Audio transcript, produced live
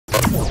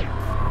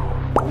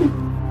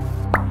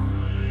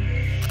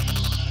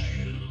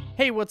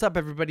Hey, what's up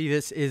everybody?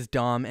 This is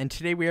Dom, and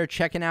today we are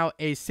checking out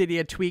a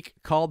Cydia tweak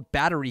called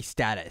battery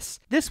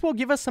status. This will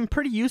give us some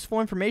pretty useful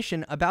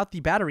information about the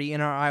battery in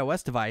our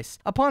iOS device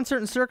upon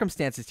certain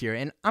circumstances here,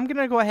 and I'm going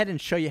to go ahead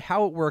and show you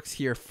how it works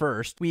here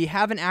first. We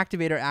have an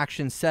activator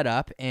action set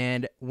up,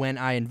 and when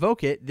I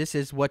invoke it, this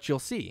is what you'll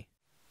see.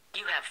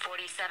 You have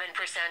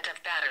 47%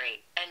 of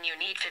battery, and you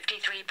need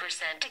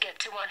 53% to get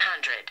to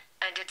 100,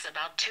 and it's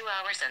about 2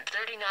 hours and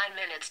 39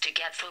 minutes to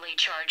get fully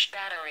charged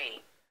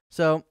battery.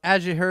 So,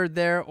 as you heard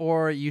there,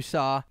 or you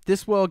saw,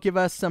 this will give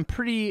us some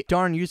pretty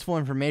darn useful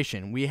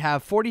information. We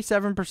have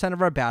 47%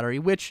 of our battery,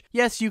 which,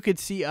 yes, you could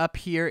see up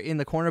here in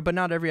the corner, but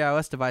not every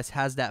iOS device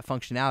has that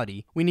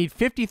functionality. We need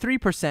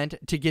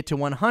 53% to get to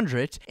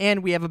 100,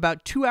 and we have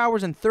about 2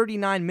 hours and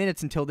 39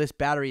 minutes until this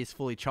battery is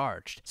fully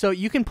charged. So,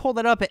 you can pull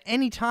that up at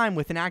any time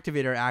with an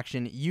activator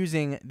action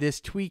using this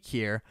tweak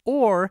here,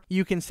 or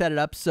you can set it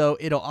up so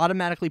it'll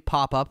automatically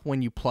pop up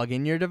when you plug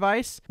in your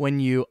device, when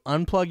you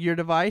unplug your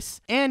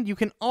device, and you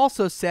can also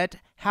set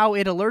how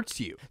it alerts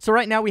you. So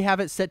right now we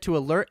have it set to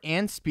alert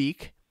and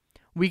speak.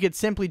 We could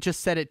simply just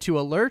set it to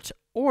alert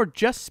or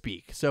just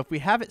speak. So if we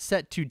have it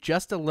set to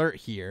just alert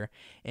here,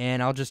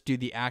 and I'll just do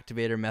the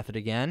activator method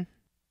again,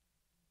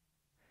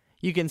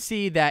 you can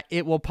see that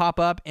it will pop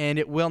up and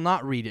it will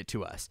not read it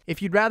to us.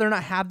 If you'd rather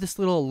not have this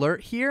little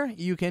alert here,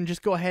 you can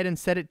just go ahead and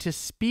set it to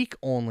speak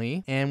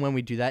only, and when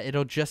we do that,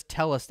 it'll just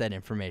tell us that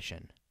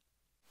information.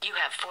 You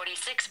have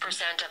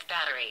 46% of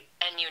battery,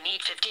 and you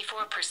need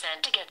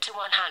 54% to get to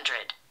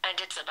 100, and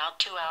it's about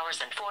 2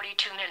 hours and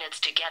 42 minutes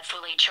to get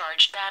fully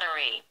charged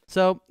battery.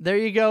 So there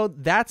you go.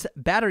 That's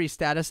battery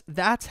status.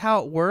 That's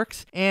how it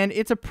works, and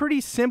it's a pretty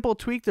simple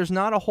tweak. There's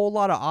not a whole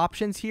lot of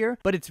options here,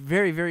 but it's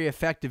very, very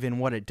effective in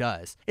what it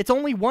does. It's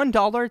only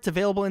 $1. It's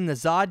available in the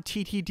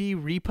ZodTTD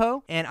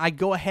repo, and I'd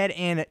go ahead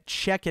and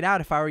check it out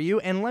if I were you,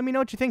 and let me know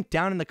what you think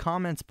down in the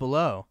comments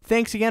below.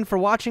 Thanks again for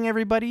watching,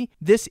 everybody.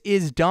 This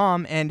is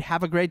Dom, and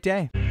have a great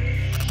day.